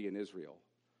what we see in Israel.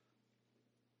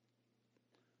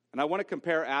 And I want to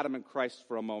compare Adam and Christ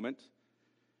for a moment.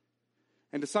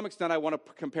 And to some extent, I want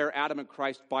to compare Adam and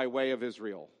Christ by way of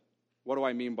Israel. What do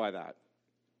I mean by that?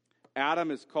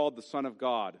 Adam is called the Son of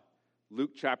God.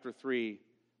 Luke chapter 3,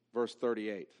 verse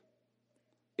 38.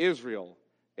 Israel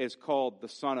is called the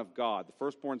Son of God. The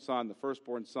firstborn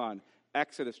son.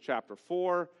 Exodus chapter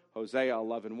 4, Hosea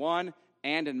 11:1,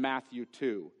 and in Matthew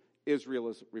 2. Israel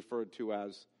is referred to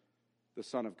as the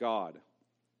Son of God.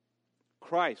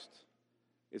 Christ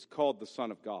is called the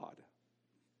Son of God.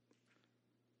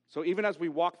 So even as we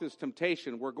walk this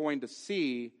temptation, we're going to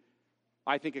see,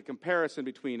 I think, a comparison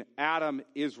between Adam,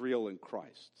 Israel, and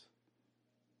Christ.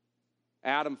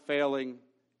 Adam failing,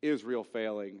 Israel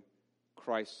failing,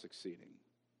 Christ succeeding,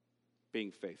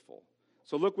 being faithful.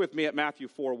 So look with me at Matthew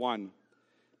 4:1.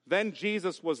 Then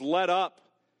Jesus was led up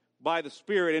by the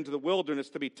Spirit into the wilderness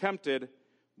to be tempted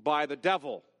by the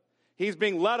devil. He's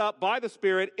being led up by the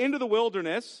Spirit into the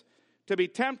wilderness to be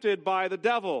tempted by the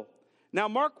devil. Now,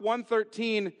 Mark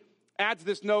 1:13 adds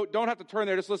this note. Don't have to turn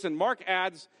there. Just listen. Mark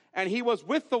adds, and he was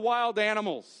with the wild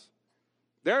animals.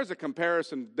 There's a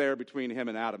comparison there between him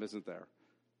and Adam, isn't there?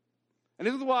 And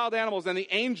these are the wild animals, and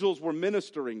the angels were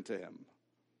ministering to him.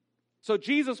 So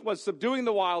Jesus was subduing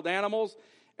the wild animals,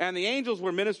 and the angels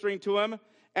were ministering to him.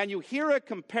 And you hear a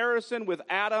comparison with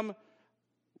Adam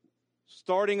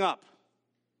starting up.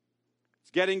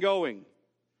 It's getting going.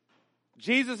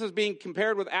 Jesus is being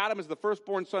compared with Adam as the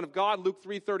firstborn son of God, Luke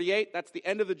 3:38. That's the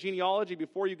end of the genealogy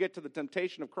before you get to the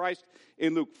temptation of Christ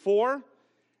in Luke 4.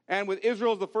 And with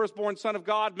Israel as the firstborn son of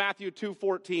God, Matthew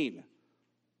 2:14.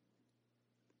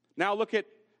 Now look at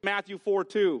Matthew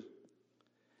 4:2.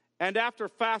 And after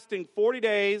fasting 40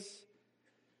 days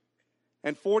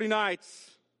and 40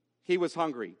 nights, he was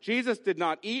hungry. Jesus did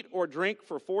not eat or drink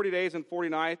for 40 days and 40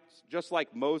 nights, just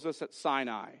like Moses at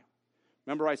Sinai.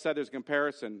 Remember I said there's a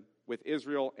comparison with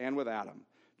Israel and with Adam.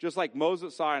 Just like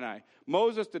Moses at Sinai.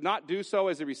 Moses did not do so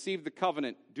as he received the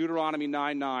covenant, Deuteronomy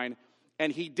 9:9,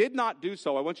 and he did not do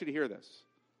so. I want you to hear this.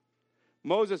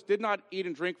 Moses did not eat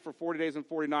and drink for 40 days and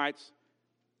 40 nights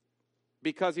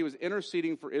because he was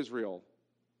interceding for Israel,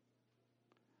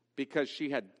 because she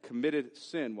had committed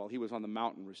sin while he was on the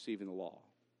mountain receiving the law.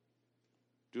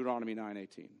 Deuteronomy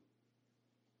 9:18.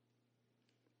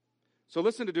 So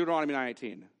listen to Deuteronomy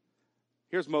 9:18.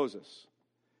 Here's Moses.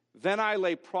 Then I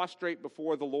lay prostrate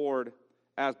before the Lord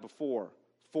as before,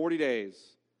 40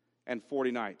 days and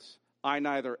 40 nights. I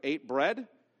neither ate bread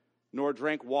nor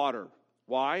drank water.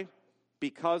 Why?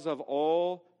 Because of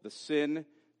all the sin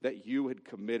that you had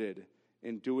committed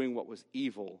in doing what was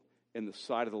evil in the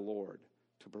sight of the Lord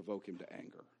to provoke him to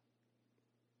anger.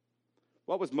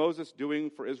 What was Moses doing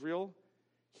for Israel?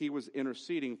 He was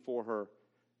interceding for her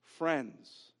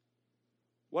friends.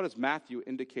 What is Matthew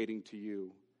indicating to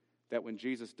you that when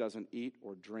Jesus doesn't eat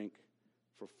or drink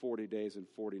for 40 days and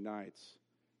 40 nights,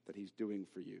 that he's doing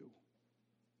for you?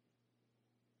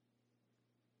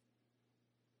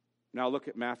 Now look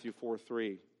at Matthew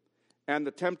 4:3. And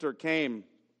the tempter came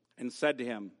and said to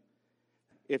him,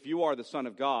 if you are the Son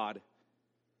of God,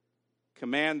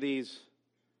 command these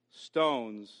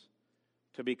stones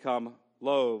to become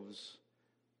loaves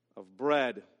of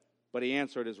bread. But he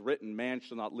answered, as written, man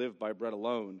shall not live by bread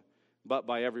alone, but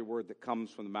by every word that comes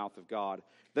from the mouth of God.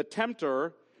 The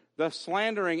tempter, the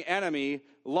slandering enemy,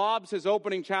 lobs his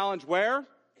opening challenge where?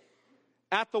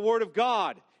 At the word of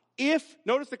God. If,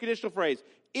 notice the conditional phrase,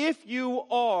 if you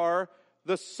are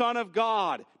the Son of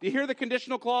God. Do you hear the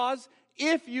conditional clause?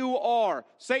 If you are.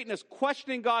 Satan is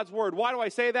questioning God's word. Why do I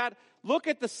say that? Look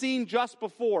at the scene just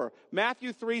before.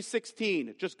 Matthew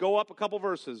 3:16. Just go up a couple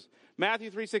verses. Matthew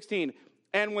 3:16.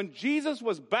 And when Jesus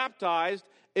was baptized,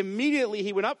 immediately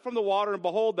he went up from the water, and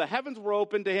behold, the heavens were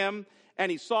opened to him,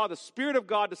 and he saw the Spirit of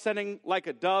God descending like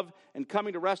a dove and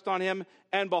coming to rest on him.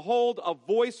 And behold, a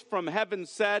voice from heaven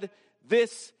said,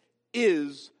 this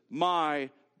is my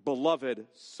beloved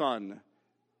Son,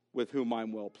 with whom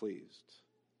I'm well pleased.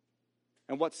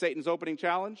 And what's Satan's opening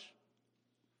challenge?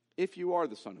 If you are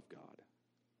the Son of God.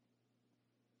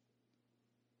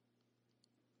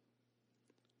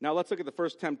 Now let's look at the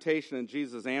first temptation and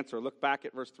Jesus' answer. Look back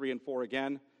at verse 3 and 4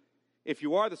 again. If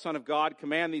you are the Son of God,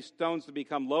 command these stones to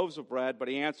become loaves of bread. But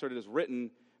he answered, it is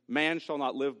written, man shall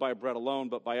not live by bread alone,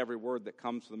 but by every word that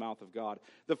comes from the mouth of God.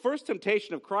 The first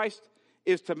temptation of Christ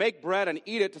is to make bread and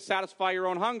eat it to satisfy your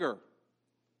own hunger.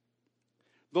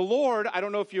 The Lord, I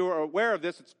don't know if you're aware of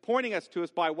this, it's pointing us to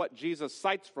us by what Jesus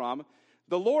cites from.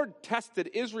 The Lord tested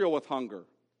Israel with hunger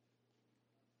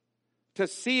to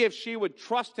see if she would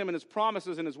trust him in his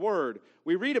promises and his word.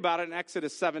 We read about it in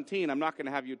Exodus 17. I'm not going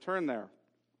to have you turn there.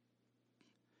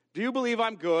 Do you believe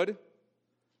I'm good?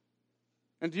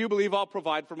 And do you believe I'll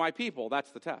provide for my people?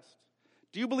 That's the test.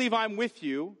 Do you believe I'm with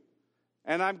you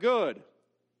and I'm good?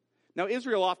 Now,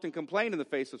 Israel often complained in the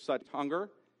face of such hunger,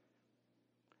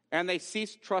 and they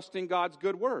ceased trusting God's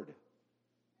good word.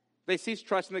 They ceased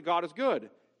trusting that God is good.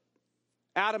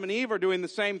 Adam and Eve are doing the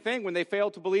same thing when they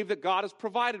fail to believe that God has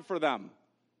provided for them,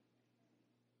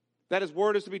 that his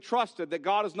word is to be trusted, that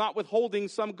God is not withholding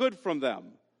some good from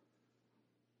them.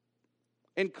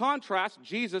 In contrast,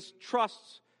 Jesus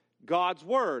trusts God's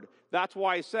word. That's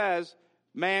why he says,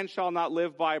 man shall not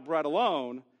live by bread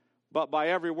alone, but by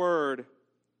every word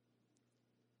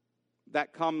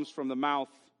that comes from the mouth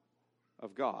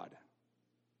of God.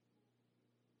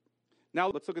 Now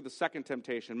let's look at the second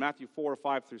temptation, Matthew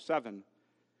 4:5-7.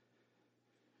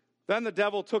 Then the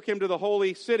devil took him to the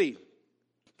holy city,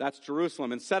 that's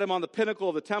Jerusalem, and set him on the pinnacle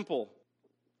of the temple,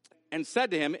 and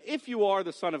said to him, if you are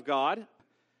the Son of God,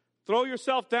 throw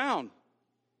yourself down,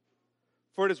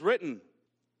 for it is written,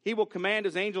 he will command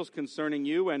his angels concerning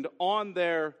you, and on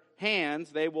their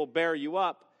hands they will bear you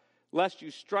up, lest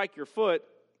you strike your foot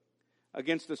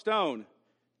against a stone.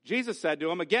 Jesus said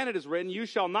to him, again it is written, you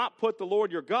shall not put the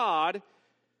Lord your God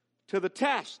to the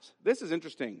test. This is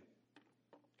interesting.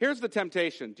 Here's the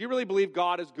temptation. Do you really believe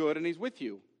God is good and he's with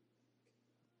you?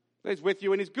 He's with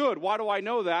you and he's good. Why do I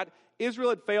know that? Israel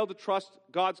had failed to trust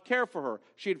God's care for her.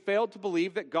 She had failed to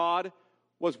believe that God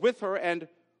was with her and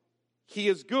he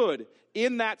is good.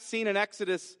 In that scene in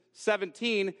Exodus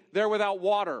 17, they're without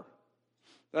water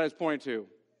that I was pointing to.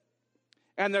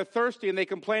 And they're thirsty and they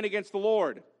complain against the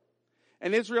Lord.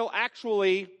 And Israel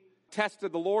actually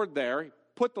tested the Lord there,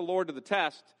 put the Lord to the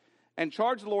test, and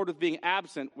charged the Lord with being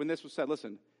absent when this was said.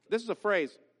 Listen, this is a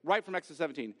phrase right from Exodus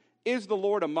 17. Is the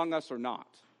Lord among us or not?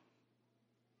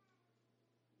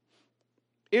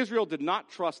 Israel did not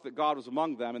trust that God was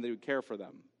among them and that he would care for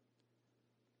them.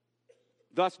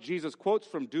 Thus, Jesus quotes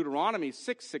from Deuteronomy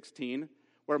 6:16,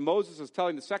 where Moses is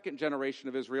telling the second generation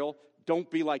of Israel,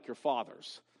 don't be like your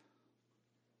fathers.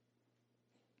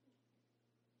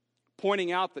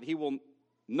 Pointing out that he will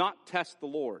not test the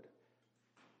Lord.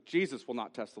 Jesus will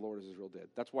not test the Lord as Israel did.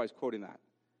 That's why he's quoting that.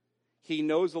 He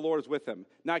knows the Lord is with him.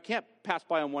 Now, I can't pass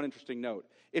by on one interesting note.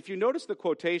 If you notice the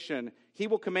quotation, he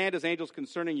will command his angels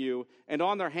concerning you, and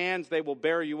on their hands they will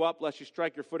bear you up, lest you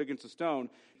strike your foot against a stone.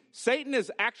 Satan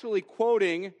is actually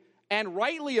quoting, and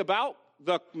rightly about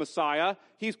the Messiah.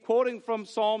 He's quoting from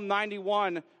Psalm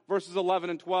 91, verses 11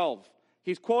 and 12.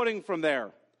 He's quoting from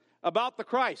there about the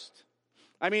Christ.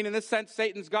 I mean, in this sense,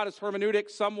 Satan's got his hermeneutic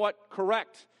somewhat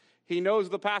correct. He knows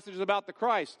the passages about the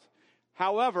Christ.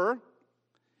 However,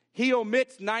 he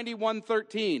omits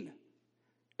 91:13.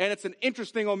 And it's an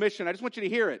interesting omission. I just want you to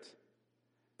hear it.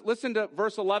 Listen to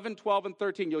verse 11, 12, and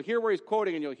 13. You'll hear where he's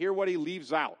quoting, and you'll hear what he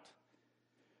leaves out.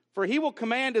 For he will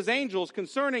command his angels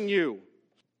concerning you,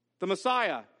 the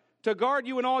Messiah, to guard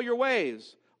you in all your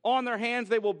ways. On their hands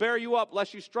they will bear you up,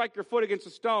 lest you strike your foot against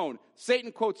a stone.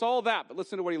 Satan quotes all that, but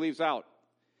listen to what he leaves out.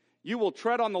 You will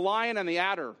tread on the lion and the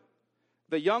adder,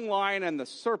 the young lion and the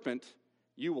serpent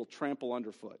you will trample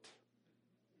underfoot.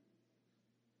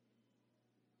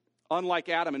 Unlike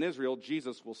Adam and Israel,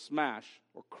 Jesus will smash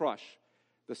or crush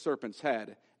the serpent's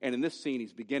head. And in this scene,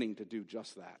 he's beginning to do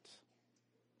just that.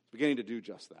 He's beginning to do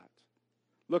just that.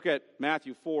 Look at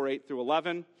Matthew 4, 8 through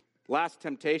 11. Last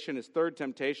temptation, his third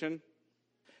temptation.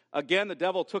 Again, the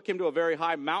devil took him to a very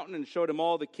high mountain and showed him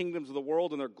all the kingdoms of the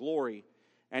world and their glory.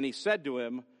 And he said to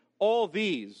him, all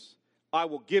these I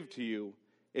will give to you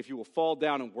if you will fall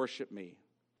down and worship me.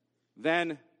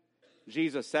 Then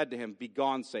Jesus said to him,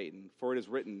 begone, Satan, for it is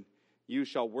written, you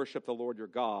shall worship the Lord your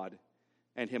God,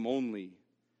 and him only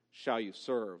shall you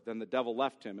serve. Then the devil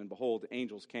left him, and behold,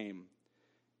 angels came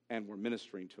and were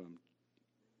ministering to him.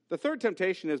 The third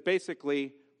temptation is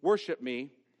basically, worship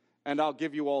me, and I'll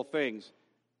give you all things.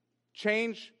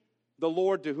 Change the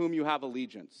Lord to whom you have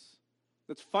allegiance.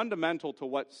 That's fundamental to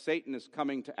what Satan is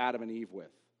coming to Adam and Eve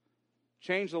with.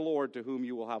 Change the Lord to whom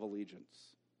you will have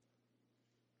allegiance.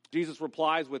 Jesus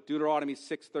replies with Deuteronomy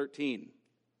 6:13.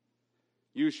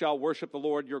 You shall worship the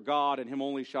Lord your God, and him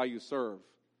only shall you serve.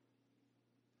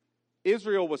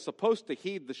 Israel was supposed to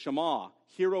heed the Shema.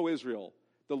 Hear, O Israel,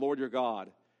 the Lord your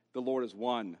God, the Lord is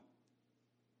one.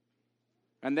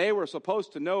 And they were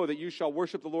supposed to know that you shall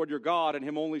worship the Lord your God, and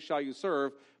him only shall you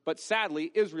serve. But sadly,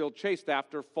 Israel chased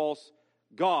after false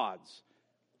gods.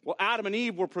 Well, Adam and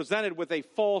Eve were presented with a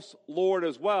false Lord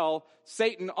as well.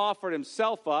 Satan offered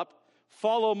himself up.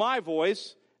 Follow my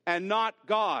voice and not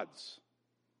God's.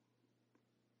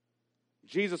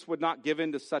 Jesus would not give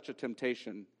in to such a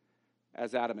temptation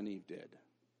as Adam and Eve did.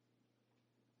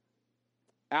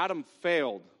 Adam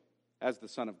failed as the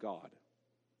Son of God.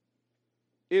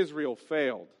 Israel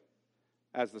failed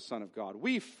as the Son of God.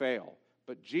 We fail,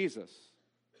 but Jesus,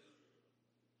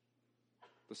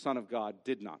 the Son of God,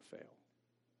 did not fail.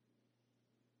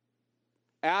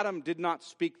 Adam did not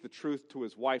speak the truth to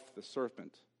his wife, the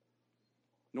serpent,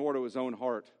 nor to his own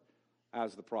heart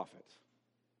as the prophet.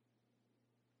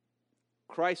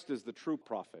 Christ is the true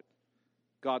prophet,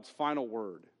 God's final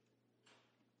word.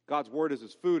 God's word is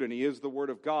his food, and he is the word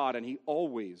of God, and he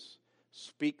always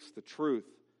speaks the truth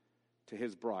to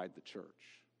his bride, the church.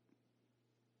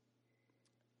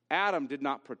 Adam did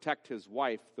not protect his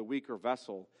wife, the weaker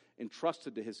vessel,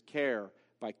 entrusted to his care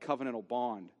by covenantal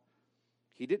bond.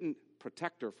 He didn't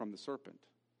protect her from the serpent.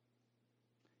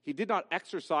 He did not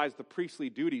exercise the priestly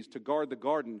duties to guard the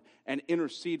garden and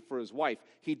intercede for his wife.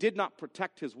 He did not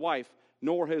protect his wife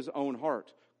nor his own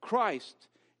heart. Christ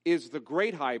is the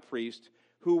great high priest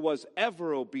who was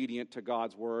ever obedient to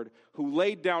God's word, who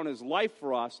laid down his life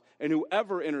for us, and who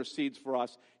ever intercedes for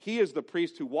us. He is the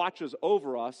priest who watches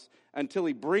over us until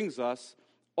he brings us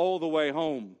all the way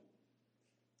home.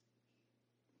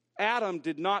 Adam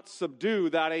did not subdue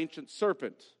that ancient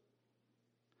serpent.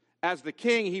 As the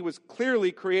king he was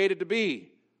clearly created to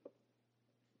be.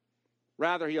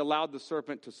 Rather, he allowed the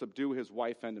serpent to subdue his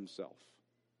wife and himself.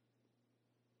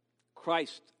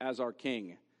 Christ, as our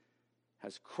king,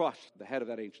 has crushed the head of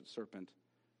that ancient serpent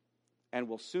and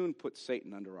will soon put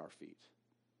Satan under our feet.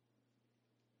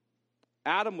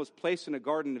 Adam was placed in a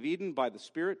Garden of Eden by the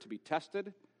Spirit to be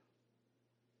tested.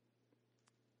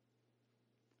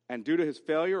 And due to his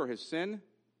failure or his sin,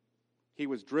 he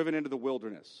was driven into the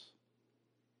wilderness,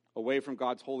 away from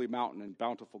God's holy mountain and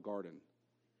bountiful garden.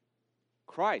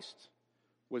 Christ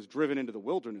was driven into the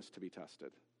wilderness to be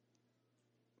tested.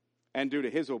 And due to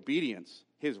his obedience,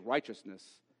 his righteousness,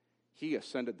 he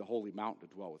ascended the holy mountain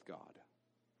to dwell with God.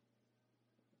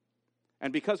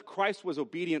 And because Christ was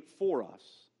obedient for us,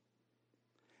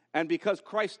 and because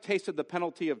Christ tasted the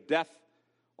penalty of death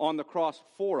on the cross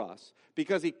for us,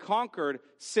 because he conquered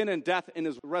sin and death in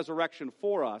his resurrection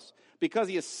for us, because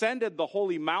he ascended the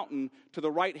holy mountain to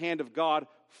the right hand of God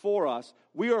for us,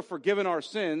 we are forgiven our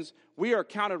sins, we are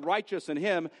counted righteous in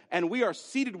him, and we are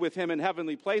seated with him in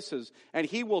heavenly places. And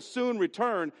he will soon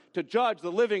return to judge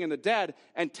the living and the dead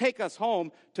and take us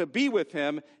home to be with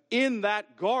him in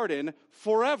that garden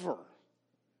forever.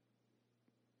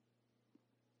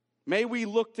 May we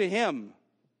look to him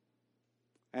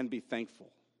and be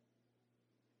thankful.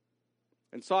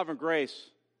 In sovereign grace,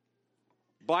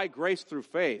 by grace through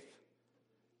faith,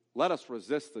 let us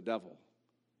resist the devil.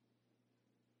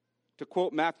 To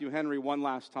quote Matthew Henry one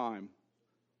last time,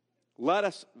 let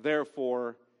us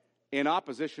therefore, in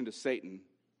opposition to Satan,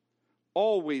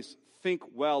 always think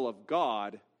well of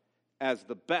God as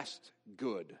the best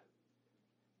good,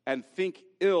 and think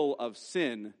ill of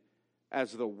sin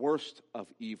as the worst of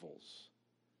evils.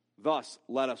 Thus,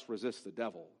 let us resist the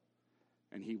devil,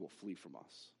 and he will flee from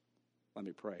us. Let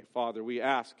me pray. Father, we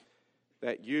ask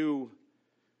that you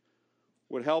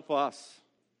would help us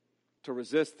to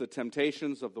resist the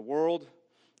temptations of the world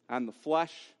and the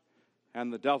flesh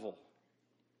and the devil.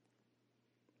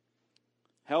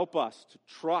 Help us to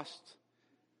trust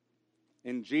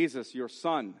in Jesus, your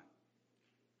Son,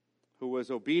 who was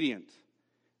obedient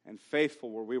and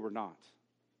faithful where we were not,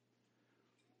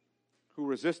 who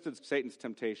resisted Satan's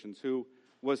temptations, who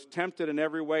was tempted in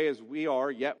every way as we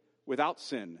are, yet without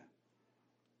sin,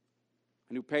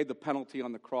 and who paid the penalty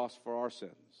on the cross for our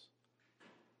sins.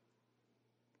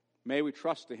 May we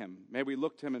trust to him. May we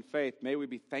look to him in faith. May we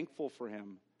be thankful for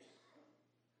him.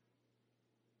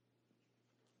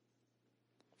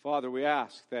 Father, we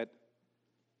ask that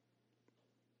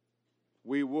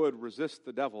we would resist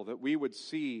the devil, that we would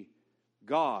see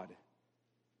God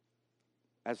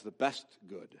as the best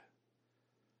good,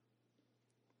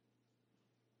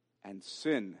 and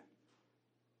sin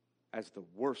as the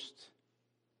worst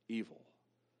evil,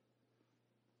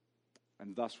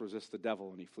 and thus resist the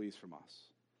devil and he flees from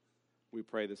us. We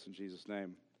pray this in Jesus'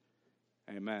 name.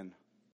 Amen.